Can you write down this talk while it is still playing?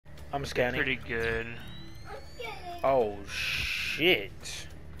I'm scanning. Pretty good. Oh shit.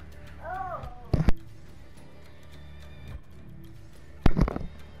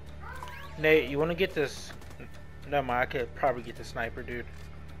 Nate, you wanna get this? No, I could probably get the sniper, dude.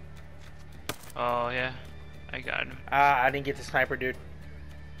 Oh yeah, I got him. I didn't get the sniper, dude.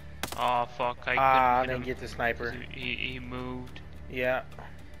 Oh fuck, I I couldn't didn't hit get the sniper. him. He moved. Yeah,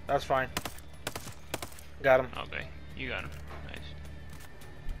 that's fine. Got him. Okay, you got him. Nice.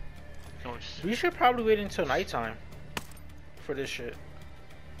 Nice. We should probably wait until nighttime for this shit.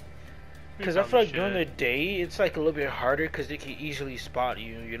 We Cause I feel probably like during the should. day it's like a little bit harder because they can easily spot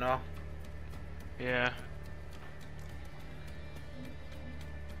you, you know? Yeah.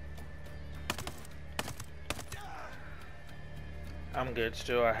 I'm good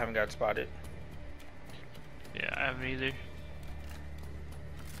still. I haven't got spotted. Yeah, I haven't either.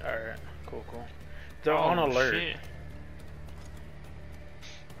 Alright, cool. They're Oh, on alert. shit.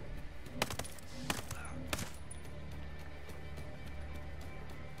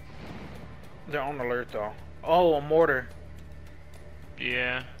 They're on alert though. Oh, a mortar.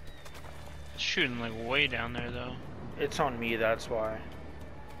 Yeah. It's shooting like way down there though. It's on me, that's why.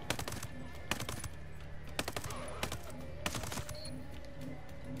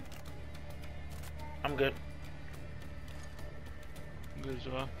 I'm good. Good as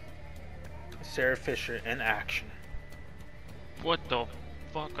well. Sarah Fisher in action. What the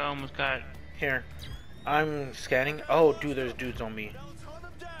fuck? I almost got. Here. I'm scanning. Oh, dude, there's dudes on me.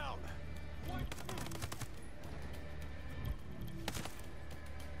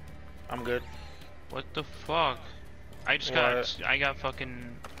 I'm good. What the fuck? I just I got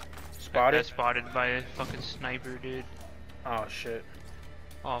fucking Spotted? spotted by a fucking sniper, dude. Oh, shit.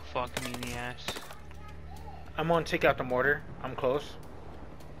 Oh, fuck me in the ass. I'm gonna take out the mortar. I'm close.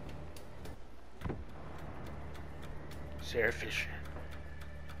 Sarah Fisher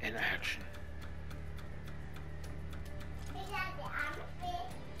in action.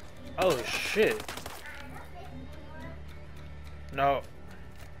 Oh shit. No.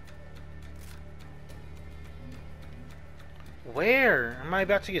 Where am I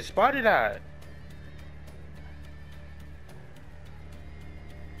about to get spotted at?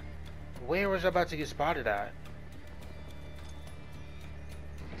 Where was I about to get spotted at?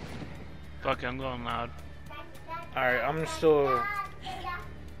 Fuck it, I'm going loud. Alright, I'm still...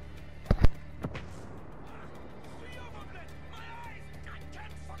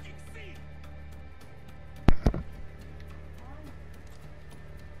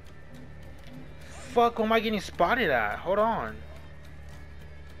 Fuck, who am I getting spotted at? Hold on.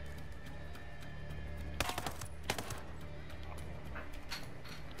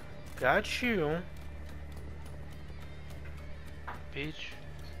 Got you. Peach.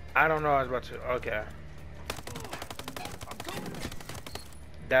 I don't know, I was about to... Okay.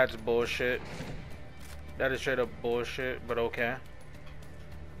 That's bullshit. That is straight up bullshit, but okay.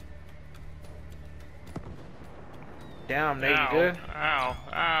 Damn, Nate, you good? Ow.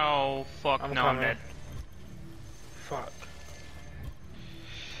 Ow. Fuck, I'm no, I'm coming. dead. Fuck.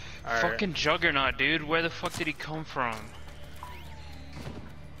 Alright, Fucking Juggernaut, dude. Where the fuck did he come from?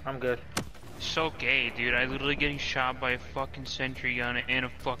 I'm good. So gay, dude. I literally getting shot by a fucking sentry gun and a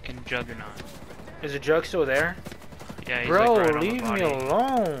fucking Juggernaut. Is the jug still there? Yeah, he's Bro, like right on leave my me body.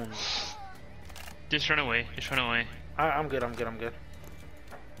 alone. Just run away. Just run away. I'm good.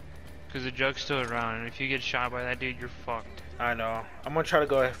 Cause the jug's still around, and if you get shot by that dude, you're fucked. I know. I'm gonna try to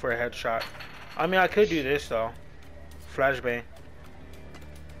go for a headshot. I mean, I could do this though. Flashbang.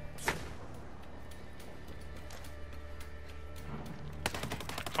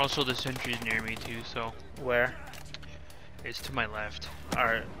 Also, the sentry's near me too, so Where? it's to my left.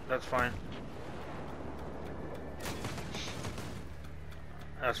 Alright, that's fine.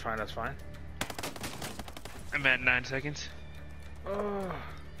 That's fine. I'm at 9 seconds. Oh.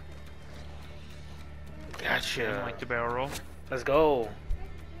 I Gotcha. don't like the barrel roll. Let's go.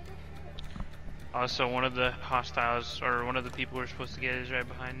 Also, one of the hostiles, or one of the people we're supposed to get is right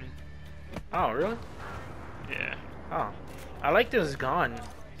behind me. Oh, really? Yeah. Oh. I like this gun.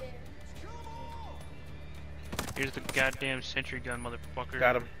 Here's the goddamn sentry gun, motherfucker.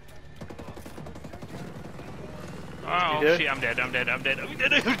 Got him. Oh, You did? shit, I'm dead. I'm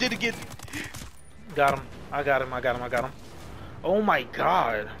dead again. Got him. I got him. Oh my god. Oh my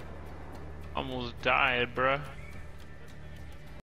god. Almost died, bruh.